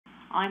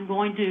I'm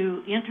going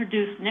to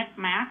introduce Nick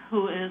Mack,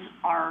 who is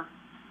our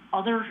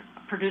other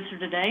producer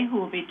today, who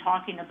will be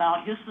talking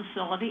about his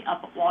facility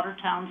up at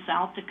Watertown,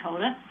 South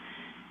Dakota.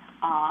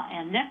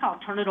 And Nick, I'll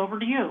turn it over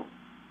to you.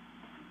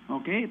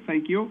 Okay,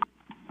 thank you.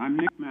 I'm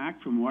Nick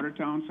Mack from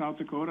Watertown, South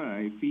Dakota.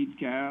 I feed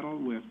cattle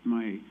with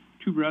my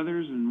two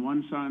brothers and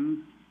one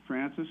son,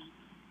 Francis.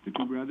 The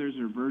two brothers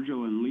are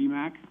Virgil and Lee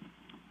Mack.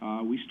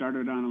 We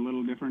started on a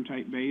little different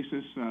type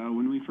basis.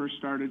 When we first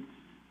started,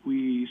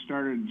 we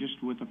started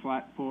just with a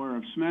flat pour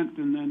of cement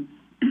and then,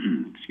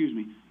 excuse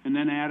me, and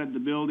then added the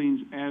buildings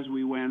as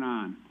we went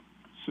on.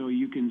 So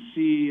you can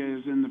see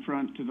as in the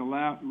front to the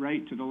left,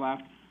 right to the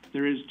left,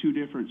 there is two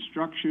different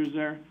structures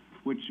there,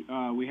 which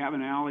we have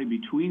an alley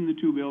between the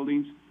two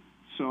buildings.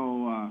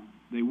 So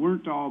they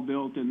weren't all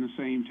built in the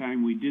same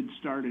time. We did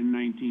start in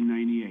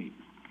 1998.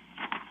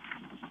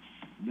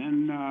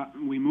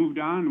 Then we moved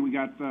on. We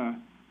got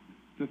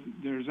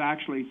there's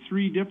actually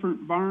three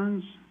different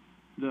barns.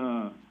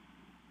 The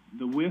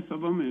width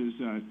of them is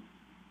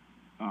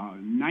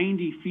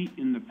 90 feet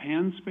in the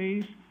pen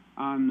space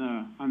on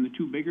the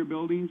two bigger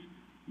buildings.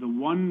 The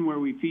one where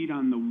we feed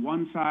on the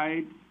one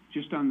side,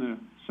 just on the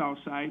south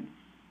side,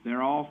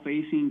 they're all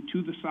facing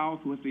to the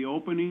south with the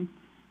opening.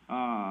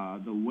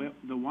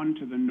 The one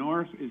to the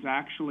north is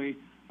actually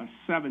a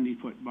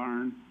 70-foot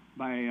barn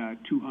by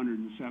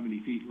 270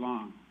 feet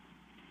long.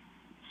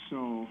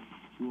 So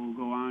we'll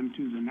go on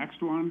to the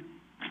next one,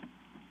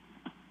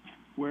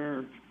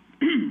 where,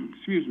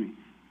 excuse me,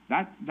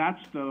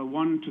 that's the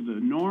one to the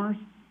north,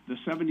 the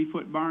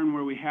 70-foot barn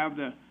where we have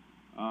the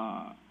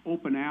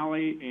open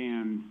alley.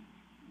 And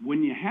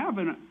when you have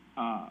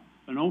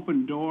an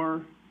open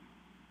door,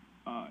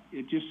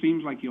 it just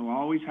seems like you'll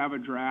always have a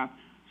draft.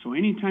 So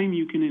anytime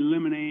you can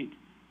eliminate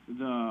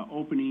the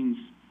openings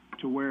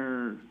to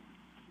where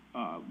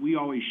we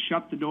always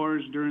shut the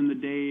doors during the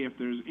day, if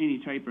there's any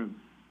type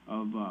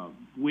of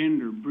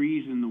wind or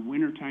breeze in the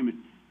wintertime, it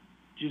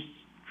just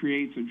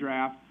creates a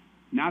draft.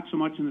 Not so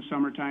much in the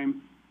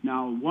summertime.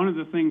 Now, one of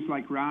the things,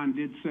 like Ron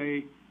did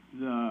say,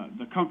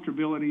 the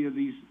comfortability of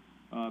these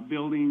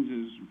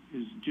buildings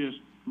is just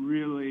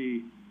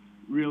really,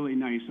 really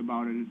nice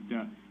about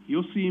it.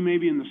 You'll see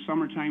maybe in the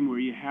summertime where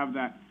you have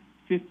that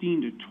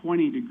 15 to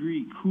 20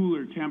 degree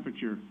cooler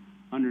temperature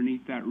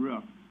underneath that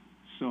roof.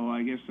 So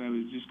I guess I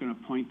was just going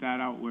to point that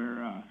out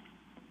where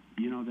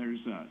you know,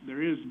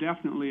 there is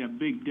definitely a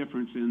big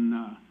difference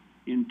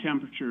in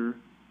temperature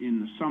in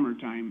the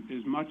summertime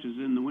as much as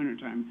in the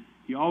wintertime.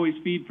 You always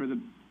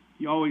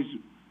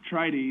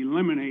try to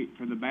eliminate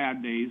for the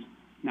bad days,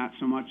 not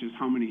so much as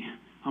how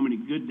many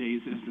good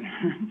days is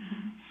there.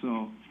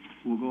 So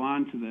we'll go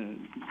on to the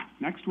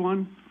next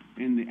one.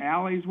 In the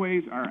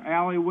alleyways, our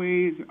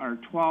alleyways are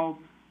 12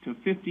 to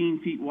 15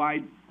 feet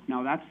wide.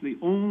 Now that's the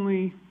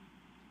only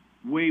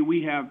way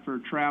we have for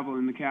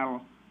traveling the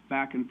cattle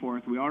back and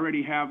forth. We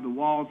already have the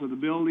walls of the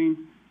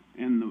building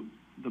and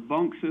the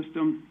bunk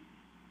system,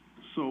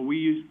 so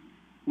we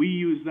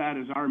use that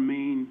as our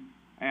main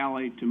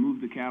alley to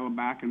move the cattle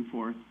back and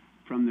forth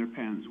from their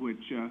pens,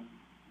 which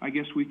I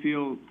guess we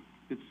feel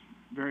it's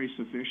very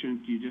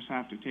sufficient. You just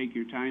have to take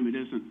your time. It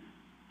isn't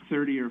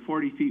 30 or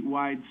 40 feet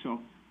wide, so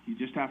you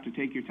just have to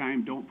take your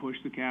time. Don't push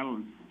the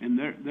cattle, and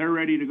they're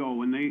ready to go.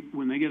 When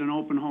they get an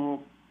open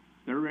hole,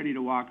 they're ready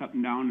to walk up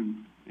and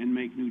down and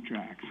make new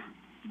tracks.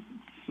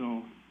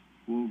 So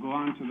we'll go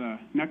on to the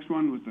next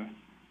one with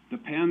the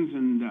pens.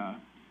 And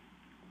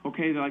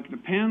okay, like the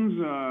pens,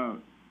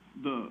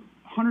 the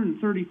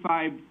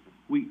 135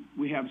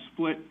 we have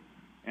split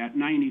at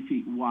 90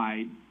 feet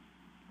wide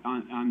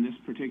on this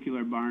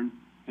particular barn,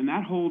 and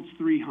that holds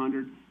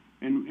 300.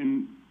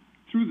 And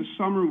through the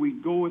summer we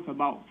go with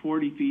about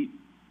 40 feet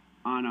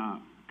on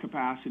a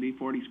capacity,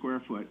 40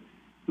 square foot.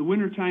 The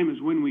winter time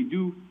is when we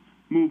do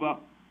move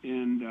up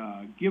and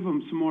give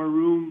them some more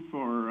room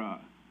for.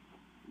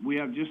 We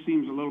have just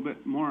seems a little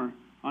bit more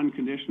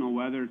unconditional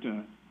weather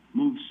to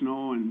move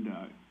snow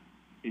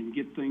and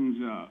get things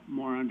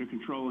more under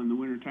control in the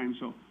wintertime.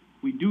 So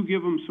we do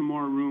give them some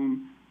more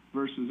room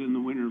versus in the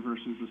winter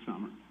versus the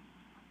summer.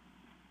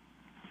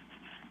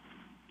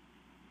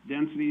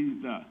 Density,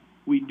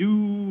 we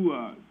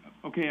do,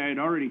 okay, I had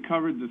already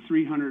covered the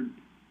 300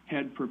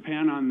 head per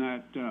pen on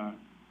that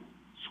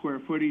square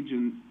footage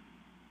and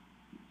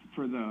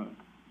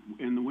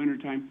in the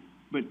wintertime,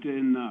 but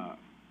in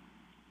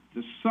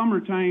the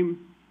summertime,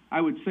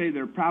 I would say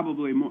they're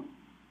probably more,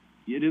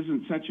 it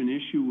isn't such an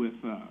issue with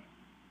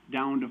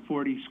down to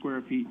 40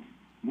 square feet.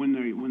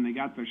 When they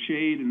got the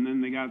shade and then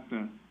they got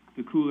the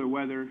cooler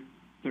weather,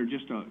 they're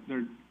just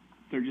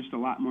a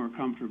lot more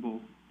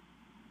comfortable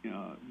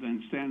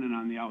than standing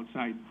on the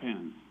outside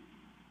pens.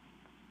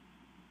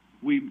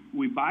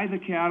 We buy the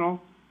cattle,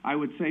 I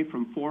would say,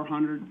 from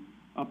 400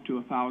 up to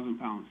 1,000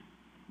 pounds.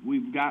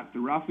 We've got the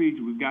roughage,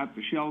 we've got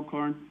the shell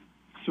corn,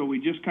 so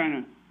we just kind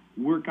of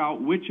work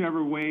out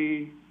whichever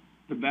way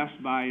the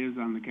best buy is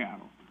on the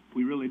cattle.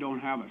 We really don't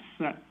have a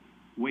set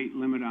weight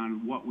limit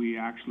on what we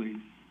actually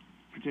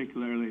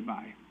particularly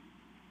buy.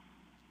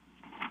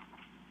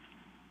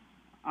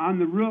 On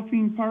the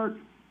roofing part,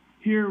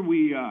 here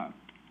we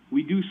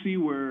we do see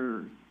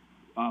where,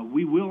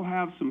 we will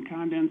have some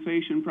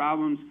condensation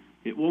problems.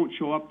 It won't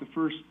show up the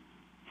first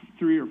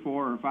 3 or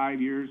 4 or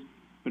 5 years,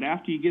 but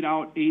after you get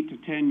out 8 to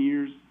 10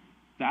 years,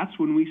 that's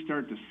when we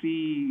start to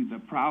see the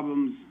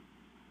problems.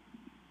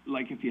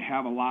 Like if you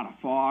have a lot of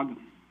fog,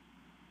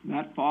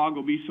 that fog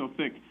will be so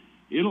thick,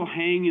 it'll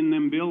hang in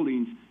them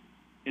buildings,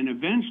 and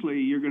eventually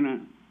you're gonna,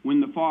 when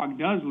the fog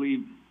does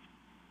leave,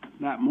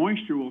 that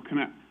moisture will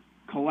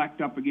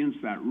collect up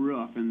against that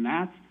roof, and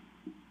that's,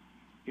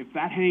 if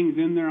that hangs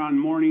in there on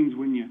mornings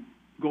when you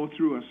go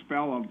through a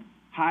spell of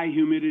high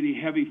humidity,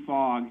 heavy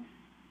fog,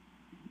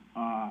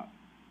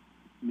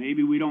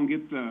 maybe we don't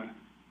get the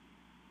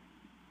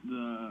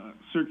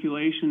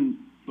circulation,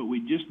 but we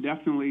just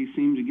definitely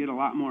seem to get a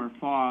lot more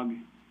fog.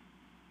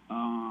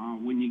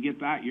 When you get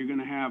that, you're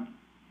gonna have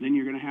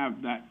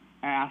that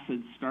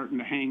acid starting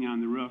to hang on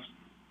the roofs,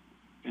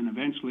 and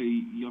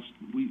eventually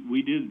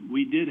we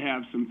did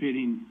have some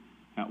pitting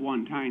at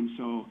one time,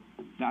 so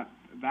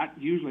that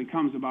usually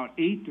comes about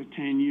 8 to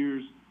 10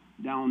 years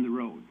down the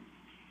road.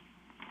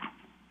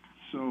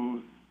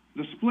 So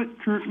the split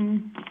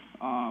curtain,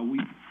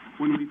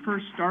 when we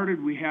first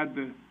started, we had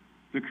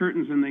the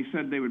curtains, and they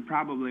said they would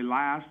probably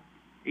last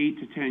 8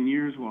 to 10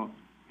 years. Well,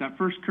 that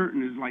first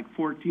curtain is like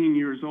 14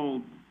 years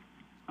old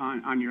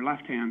on your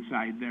left-hand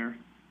side there,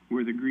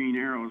 where the green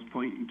arrow is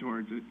pointing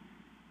towards it.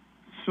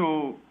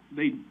 So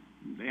they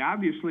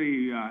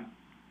obviously,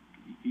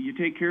 you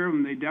take care of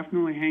them, they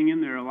definitely hang in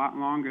there a lot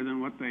longer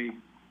than what they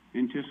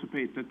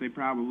anticipate that they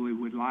probably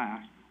would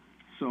last.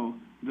 So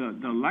the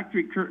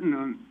electric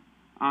curtain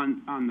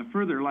on the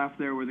further left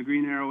there, where the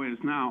green arrow is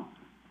now,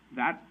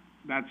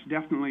 that's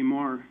definitely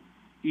more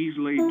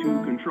easily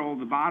to control.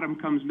 The bottom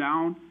comes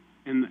down,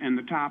 and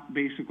the top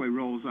basically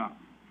rolls up.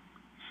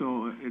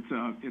 So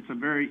it's a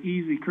very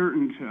easy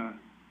curtain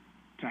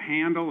to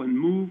handle and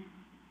move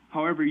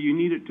however you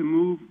need it to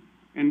move,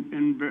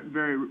 and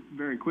very,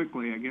 very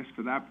quickly, I guess,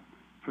 for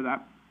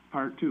that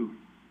part too.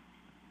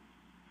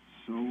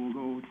 So we'll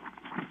go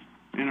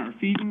in our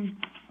feeding.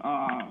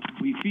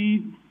 We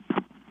feed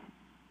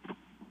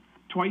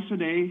twice a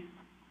day,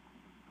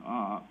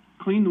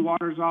 clean the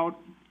waters out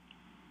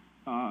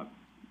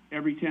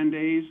every 10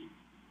 days,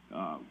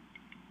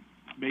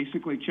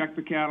 basically check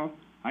the cattle.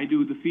 I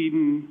do the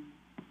feeding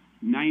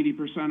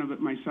 90% of it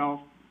myself.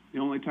 The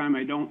only time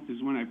I don't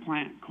is when I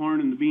plant corn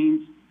and the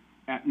beans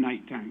at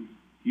nighttime.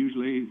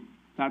 Usually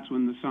that's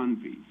when the sun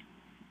feeds.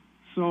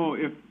 So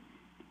if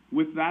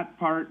with that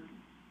part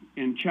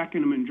and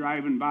checking them and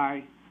driving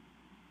by,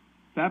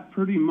 that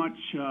pretty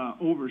much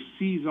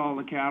oversees all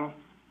the cattle.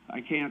 I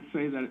can't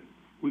say that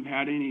we've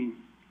had any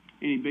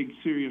big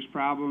serious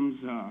problems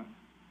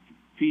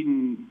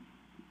feeding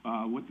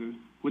with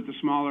the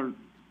smaller.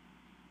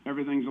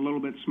 Everything's a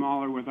little bit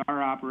smaller with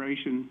our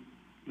operation,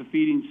 the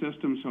feeding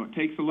system, so it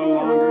takes a little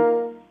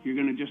longer. You're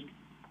going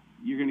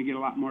to get a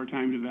lot more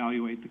time to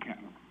evaluate the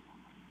cattle.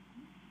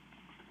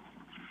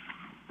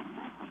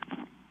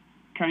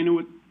 Kind of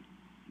with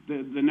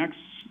the next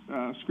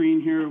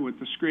screen here with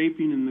the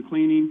scraping and the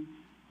cleaning,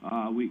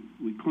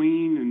 we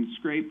clean and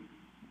scrape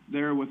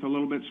there with a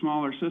little bit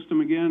smaller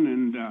system again,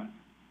 and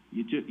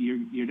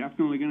you're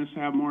definitely going to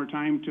have more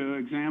time to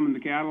examine the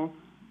cattle.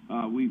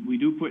 We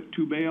do put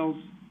 2 bales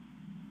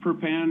per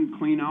pen,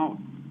 clean out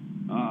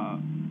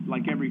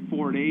like every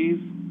 4 days,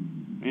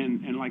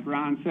 and like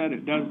Ron said,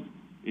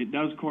 it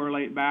does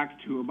correlate back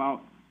to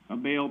about a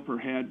bale per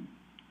head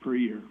per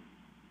year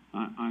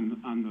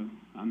on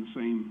the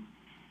same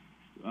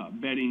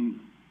bedding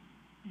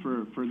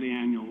for the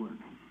annual work.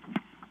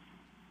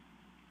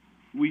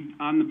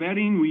 On the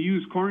bedding, we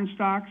use corn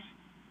stalks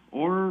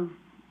or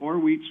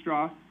wheat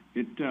straw.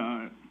 It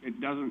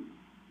doesn't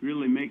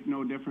really make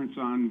no difference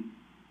on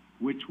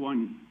which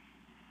one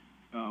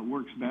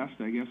works best.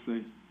 I guess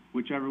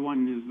whichever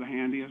one is the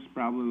handiest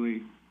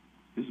probably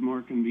is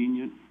more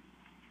convenient.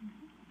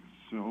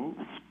 So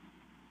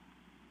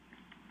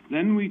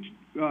then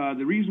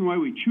the reason why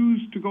we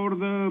choose to go to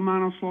the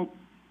monoslope,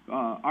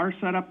 our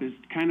setup is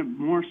kind of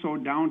more so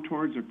down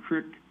towards a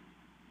creek,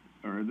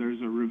 or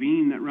there's a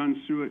ravine that runs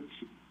through it.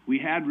 We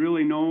had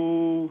really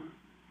no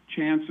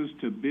chances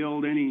to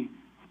build any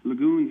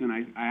lagoons, and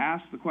I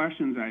asked the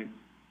questions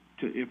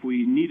if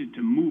we needed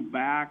to move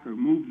back or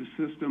move the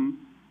system,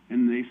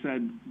 and they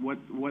said what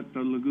the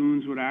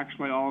lagoons would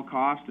actually all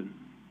cost, and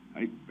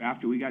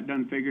after we got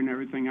done figuring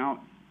everything out,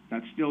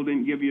 that still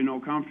didn't give you no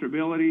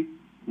comfortability.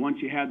 Once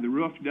you had the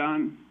roof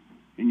done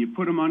and you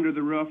put them under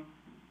the roof,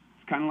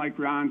 it's kind of like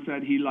Ron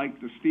said, he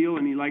liked the steel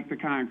and he liked the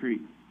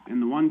concrete.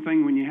 And the one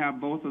thing, when you have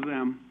both of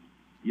them,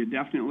 you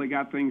definitely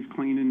got things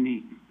clean and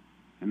neat.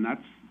 And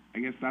I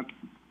guess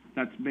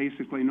that's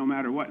basically, no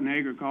matter what in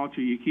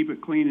agriculture, you keep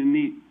it clean and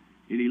neat,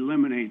 it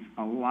eliminates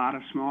a lot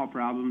of small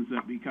problems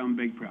that become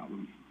big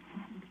problems.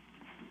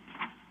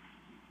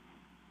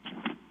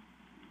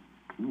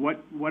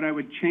 What I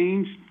would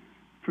change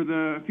for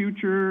the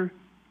future,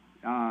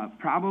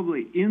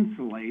 probably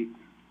insulate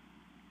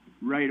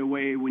right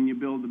away when you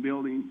build the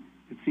building.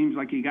 It seems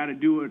like you got to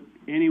do it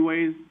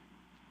anyways,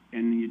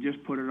 and you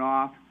just put it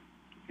off.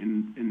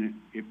 and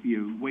if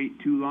you wait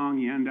too long,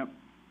 you end up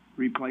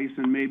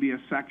replacing maybe a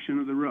section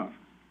of the roof.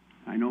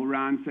 I know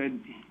Ron said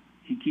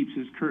he keeps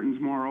his curtains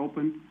more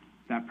open.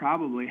 That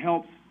probably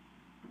helps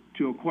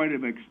to quite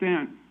an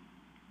extent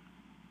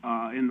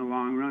in the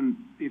long run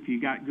if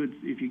you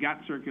got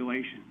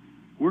circulation.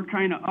 We're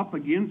kind of up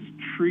against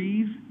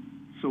trees,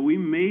 so we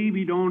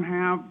maybe don't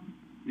have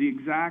the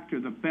exact or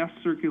the best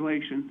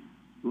circulation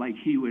like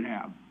he would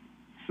have.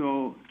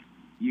 So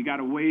you got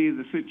to weigh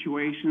the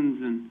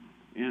situations,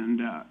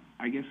 and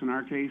I guess in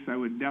our case, I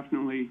would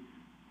definitely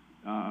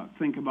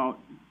think about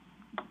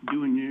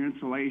doing your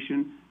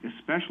insulation,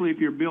 especially if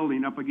you're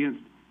building up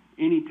against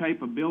any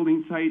type of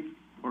building site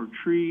or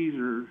trees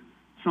or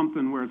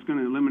something where it's going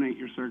to eliminate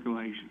your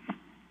circulation.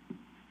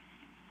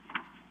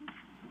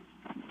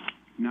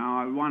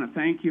 Now, I want to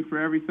thank you for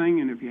everything,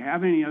 and if you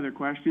have any other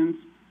questions,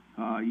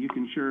 you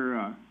can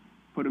sure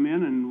put them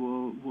in, and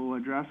we'll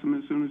address them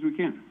as soon as we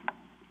can.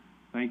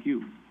 Thank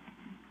you.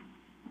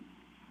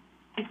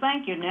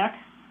 Thank you, Nick,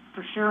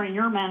 for sharing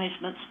your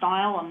management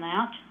style on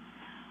that.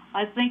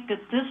 I think at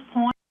this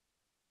point,